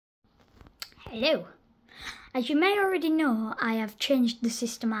Hello. As you may already know, I have changed the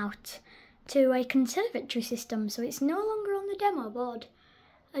system out to a conservatory system, so it's no longer on the demo board.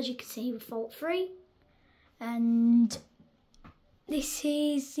 As you can see, we're fault free. And this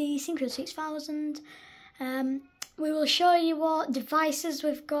is the Synchro 6000. We will show you what devices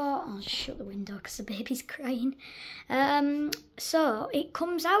we've got. I'll shut the window because the baby's crying. So it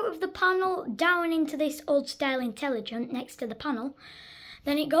comes out of the panel down into this old style intelligent next to the panel.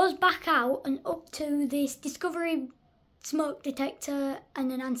 Then it goes back out and up to this Discovery smoke detector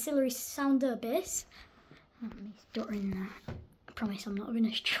and an ancillary sounder base. He's stuttering there. I promise I'm not having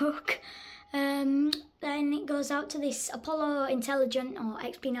a stroke. Then it goes out to this Apollo Intelligent or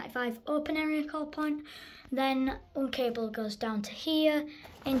XP95 open area core point. Then one cable goes down to here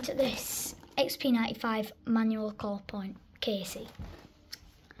into this XP95 manual core point KC.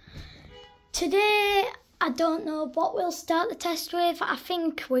 Today, I don't know what we'll start the test with. I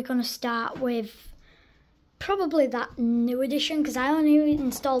think we're going to start with probably that new edition because I only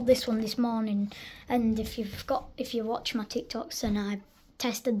installed this one this morning. And if you watch my TikToks, and I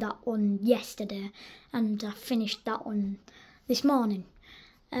tested that one yesterday and I finished that one this morning.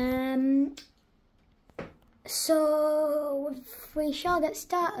 So we shall get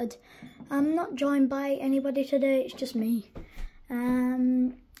started. I'm not joined by anybody today, it's just me.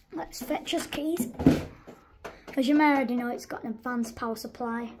 Let's fetch us keys. As you may already know, it's got an advanced power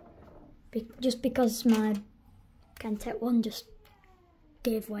supply. Just because my kentec one just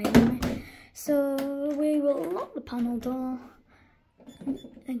gave way on me. So we will lock the panel door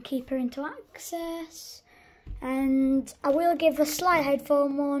and keep her into access. And I will give a slight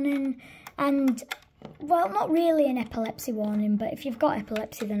headphone warning and, well, not really an epilepsy warning, but if you've got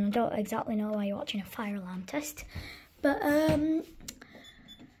epilepsy then I don't exactly know why you're watching a fire alarm test. But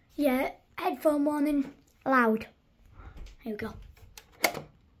yeah, headphone warning, loud. Here we go.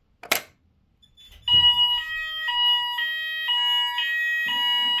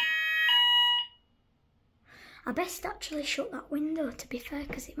 I best actually shut that window, to be fair,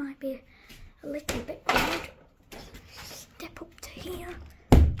 because it might be a little bit loud. Step up to here,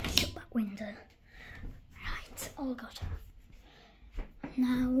 shut that window. Right, all good.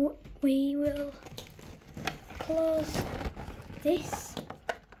 Now we will close this.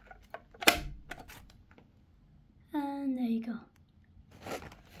 And there you go.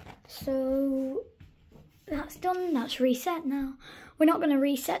 So that's done, that's reset now. We're not going to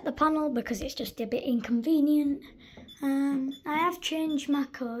reset the panel because it's just a bit inconvenient. I have changed my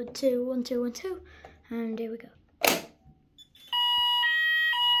code to 1212 and here we go.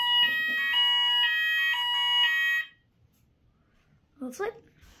 Lovely.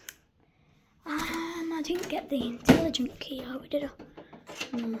 I didn't get the intelligent key out, did I?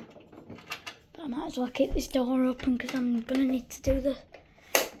 No. But I might as well keep this door open because I'm going to need to do the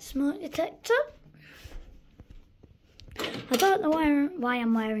smoke detector. I don't know why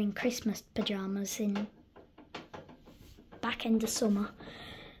I'm wearing Christmas pyjamas in back end of summer.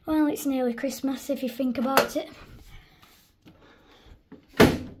 Well, it's nearly Christmas if you think about it.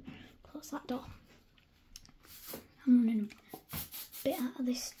 Close that door. I'm running a bit out of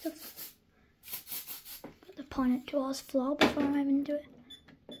this stuff. Put the point towards the floor before I even do it.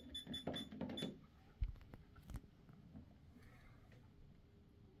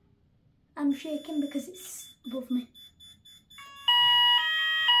 I'm shaking because it's above me.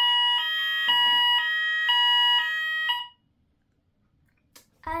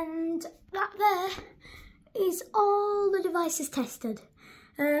 And that there is all the devices tested.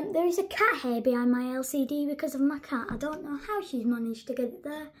 There is a cat hair behind my LCD because of my cat. I don't know how she's managed to get it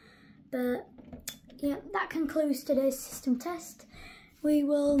there. But yeah, that concludes today's system test. We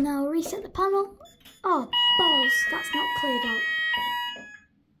will now reset the panel. Oh, balls, that's not cleared out.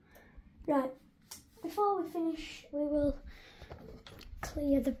 Right, before we finish, we will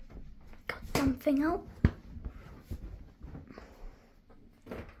clear the goddamn thing out.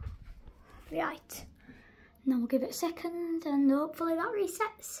 Right, now we'll give it a second and hopefully that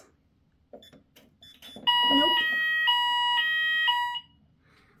resets. Nope.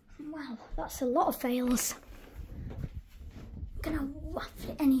 Wow, that's a lot of fails. I'm gonna waft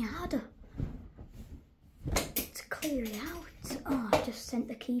it any harder to clear it out. Oh, I just sent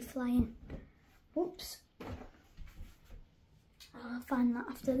the key flying. Whoops. I'll find that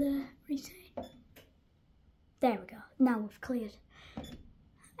after the reset. There we go, now we've cleared.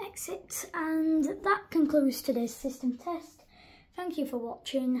 Exit, and that concludes today's system test. Thank you for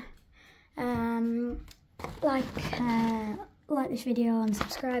watching. Like this video and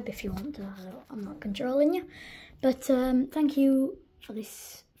subscribe if you want to. I'm not controlling you, but thank you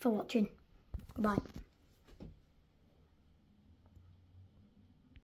for watching. Goodbye.